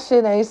 our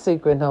shit ain't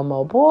secret no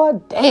more. Boy,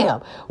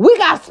 damn. We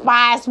got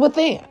spies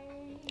within.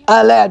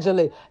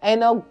 Allegedly. Ain't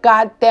no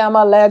goddamn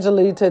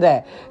allegedly to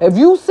that. If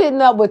you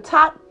sitting up with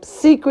top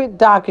secret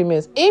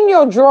documents in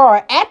your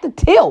drawer at the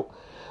tilt,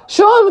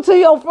 show them to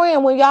your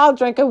friend when y'all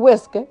drinking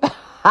whiskey.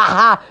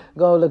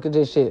 Go look at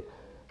this shit.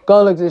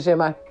 Go look at this shit,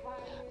 man.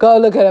 Go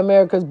look at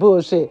America's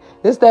bullshit.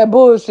 It's that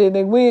bullshit,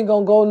 nigga. We ain't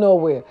gonna go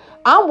nowhere.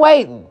 I'm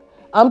waiting.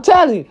 I'm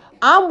telling you,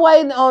 I'm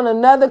waiting on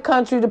another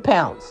country to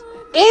pounce.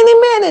 Any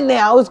minute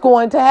now, it's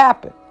going to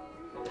happen.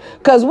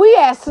 Because we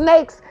have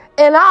snakes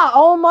in our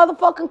own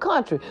motherfucking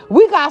country.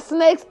 We got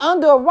snakes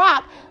under a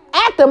rock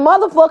at the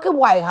motherfucking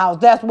White House.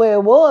 That's where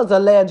it was,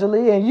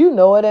 allegedly, and you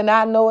know it, and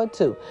I know it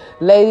too.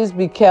 Ladies,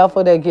 be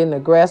careful. They're getting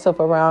aggressive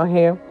around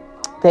here.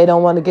 They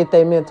don't want to get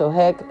their mental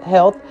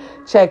health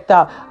checked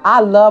out. I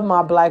love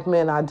my black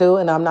men, I do,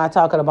 and I'm not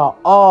talking about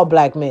all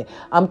black men.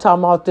 I'm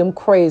talking about them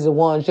crazy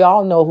ones.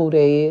 Y'all know who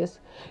they is.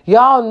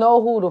 Y'all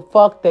know who the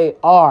fuck they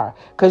are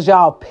because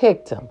y'all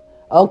picked them.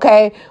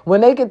 Okay?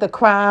 When they get the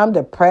crime,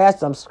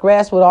 depressed, I'm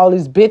stressed with all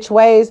these bitch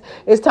ways,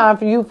 it's time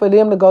for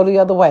them to go the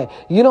other way.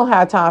 You don't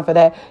have time for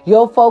that.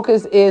 Your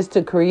focus is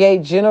to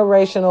create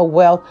generational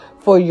wealth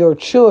for your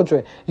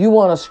children. You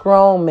want a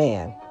strong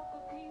man.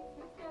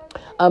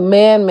 A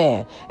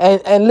man.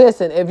 And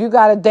listen, if you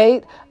got a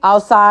date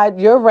outside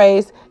your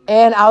race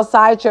and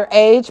outside your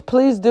age,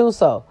 please do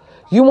so.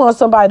 You want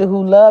somebody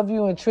who loves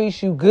you and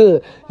treats you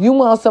good. You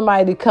want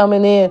somebody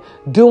coming in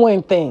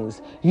doing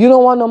things. You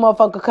don't want no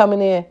motherfucker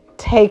coming in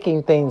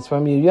taking things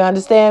from you. You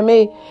understand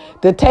me?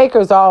 The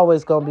takers are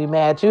always going to be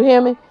mad. You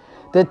hear me?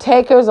 The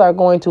takers are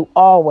going to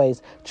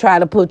always try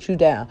to put you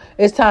down.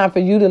 It's time for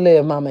you to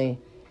live, my man.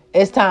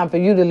 It's time for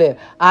you to live.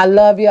 I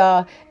love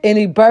y'all.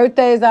 Any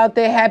birthdays out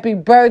there? Happy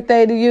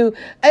birthday to you.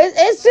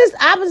 It's just,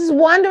 I was just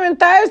wondering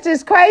Thursday.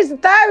 It's crazy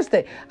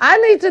Thursday. I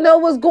need to know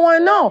what's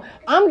going on.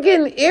 I'm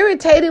getting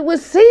irritated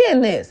with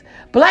seeing this.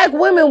 Black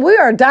women, we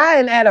are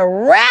dying at a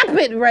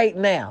rapid rate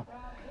now.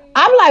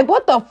 I'm like,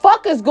 what the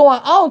fuck is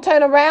going on?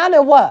 Turn around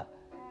and what?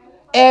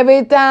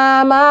 Every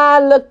time I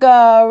look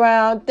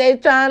around, they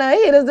trying to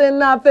hit us in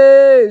our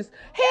face.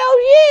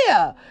 Hell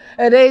yeah.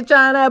 And they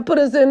trying to put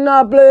us in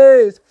our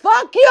place.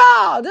 Fuck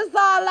y'all. This is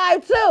our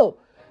life too.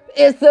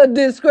 It's a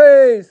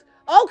disgrace.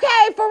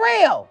 Okay, for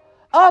real.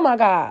 Oh my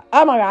God.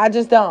 I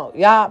just don't.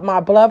 Y'all, my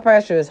blood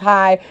pressure is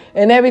high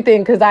and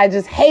everything because I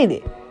just hate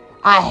it.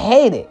 I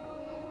hate it.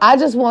 I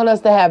just want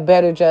us to have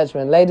better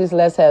judgment. Ladies,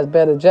 let's have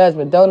better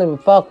judgment. Don't even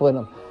fuck with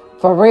them.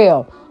 For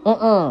real.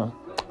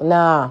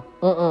 Nah.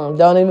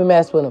 Don't even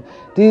mess with them.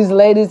 These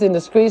ladies in the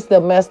streets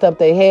that messed up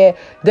their head,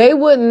 they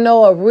wouldn't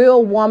know a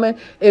real woman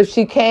if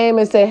she came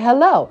and said,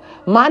 hello,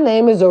 my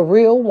name is a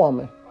real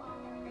woman.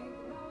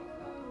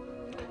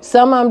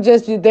 Some of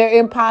them they're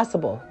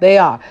impossible. They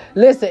are.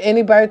 Listen,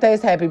 any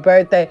birthdays, happy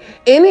birthday.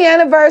 Any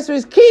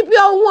anniversaries, keep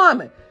your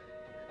woman.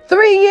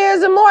 3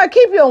 years or more,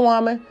 keep your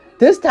woman.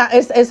 This time,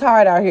 it's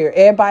hard out here.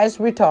 Everybody's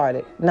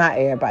retarded. Not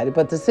everybody,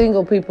 but the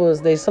single people,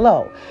 they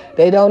slow.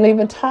 They don't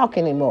even talk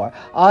anymore.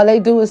 All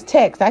they do is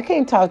text. I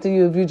can't talk to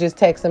you if you just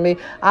texting me.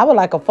 I would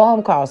like a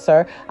phone call,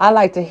 sir. I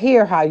like to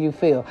hear how you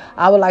feel.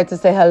 I would like to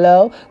say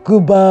hello,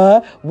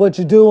 goodbye, what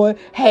you doing,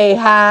 hey,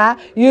 hi.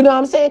 You know what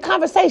I'm saying?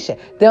 Conversation.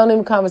 They don't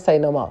even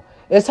conversate no more.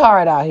 It's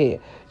hard out here.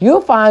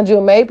 You'll find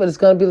your mate, but it's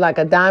going to be like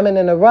a diamond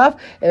in the rough,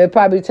 and it'll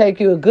probably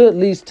take you a good at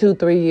least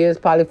 2-3 years,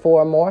 probably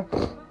 4 or more.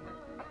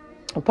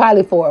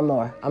 Probably 4 or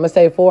more. I'm going to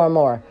say 4 or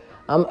more.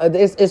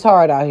 It's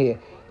hard out here.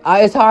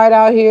 It's hard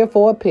out here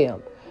for a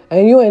pimp.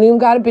 And you ain't even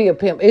got to be a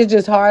pimp. It's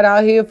just hard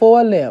out here for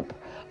a limp.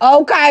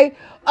 Okay.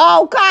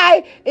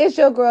 It's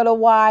your girl to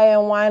why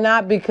and why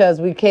not?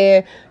 Because we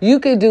can. You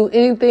can do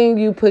anything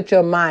you put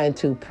your mind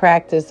to.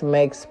 Practice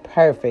makes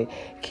perfect.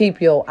 Keep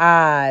your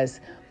eyes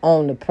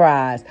on the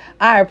prize.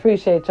 I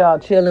appreciate y'all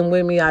chilling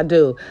with me. I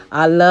do.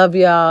 I love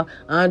y'all.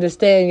 I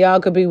understand y'all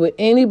could be with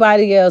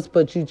anybody else,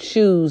 but you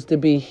choose to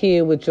be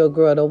here with your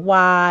girl. The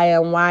why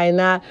and why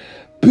not?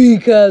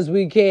 Because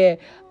we can.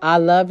 I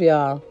love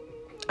y'all.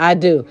 I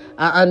do.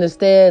 I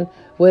understand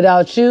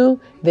without you,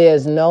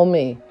 there's no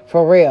me.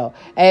 For real.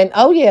 And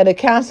oh yeah, the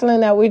counseling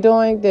that we're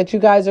doing, that you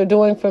guys are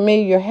doing for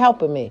me, you're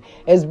helping me.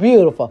 It's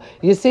beautiful.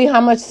 You see how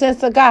much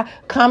sense I got?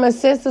 Common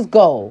sense is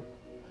gold.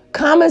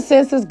 Common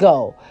sense is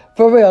gold.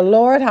 For real.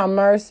 Lord, have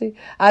mercy.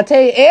 I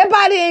tell you,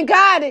 everybody ain't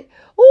got it.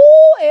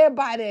 Ooh,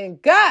 everybody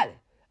ain't got it.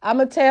 I'm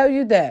going to tell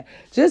you that.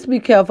 Just be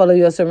careful of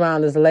your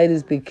surroundings.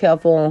 Ladies, be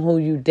careful on who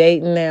you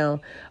dating now.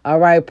 All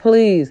right,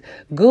 please.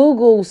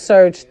 Google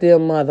search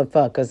them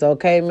motherfuckers.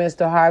 Okay,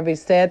 Mr. Harvey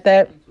said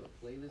that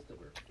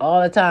all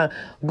the time.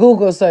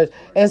 Google search.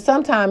 And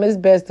sometimes it's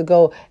best to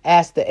go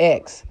ask the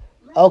ex.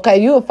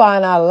 Okay, you'll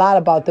find out a lot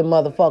about them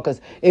motherfuckers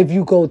if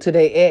you go to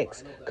their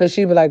ex. Because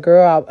she be like,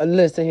 girl,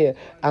 listen here.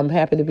 I'm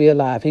happy to be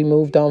alive. He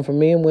moved on from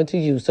me and went to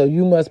you. So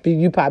you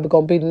probably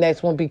going to be the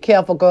next one. Be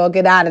careful, girl.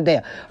 Get out of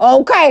there.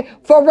 Okay,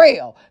 for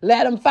real.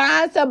 Let him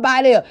find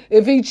somebody else.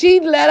 If he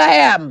cheat, let her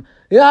have him.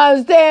 You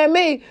understand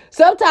me?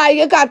 Sometimes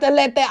you got to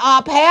let that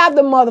op have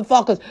the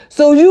motherfuckers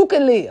so you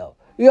can live.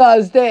 You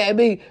understand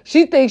me?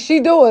 She thinks she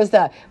doing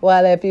stuff.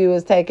 Well, if you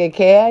was taking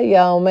care,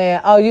 young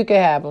man, oh, you can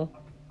have him.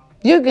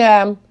 You can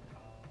have him.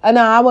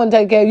 No, I wouldn't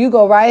take care of you.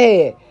 Go right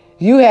ahead.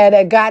 You had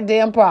that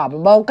goddamn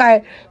problem,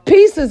 okay?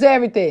 Peace is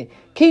everything.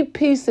 Keep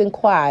peace and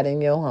quiet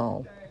in your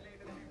home.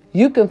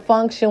 You can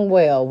function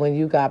well when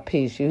you got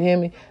peace. You hear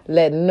me?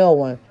 Let no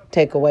one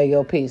take away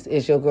your peace.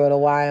 It's your girl, the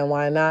why and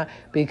why not?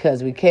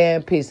 Because we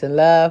can. Peace and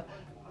love.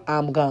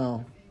 I'm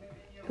gone.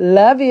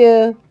 Love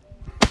you.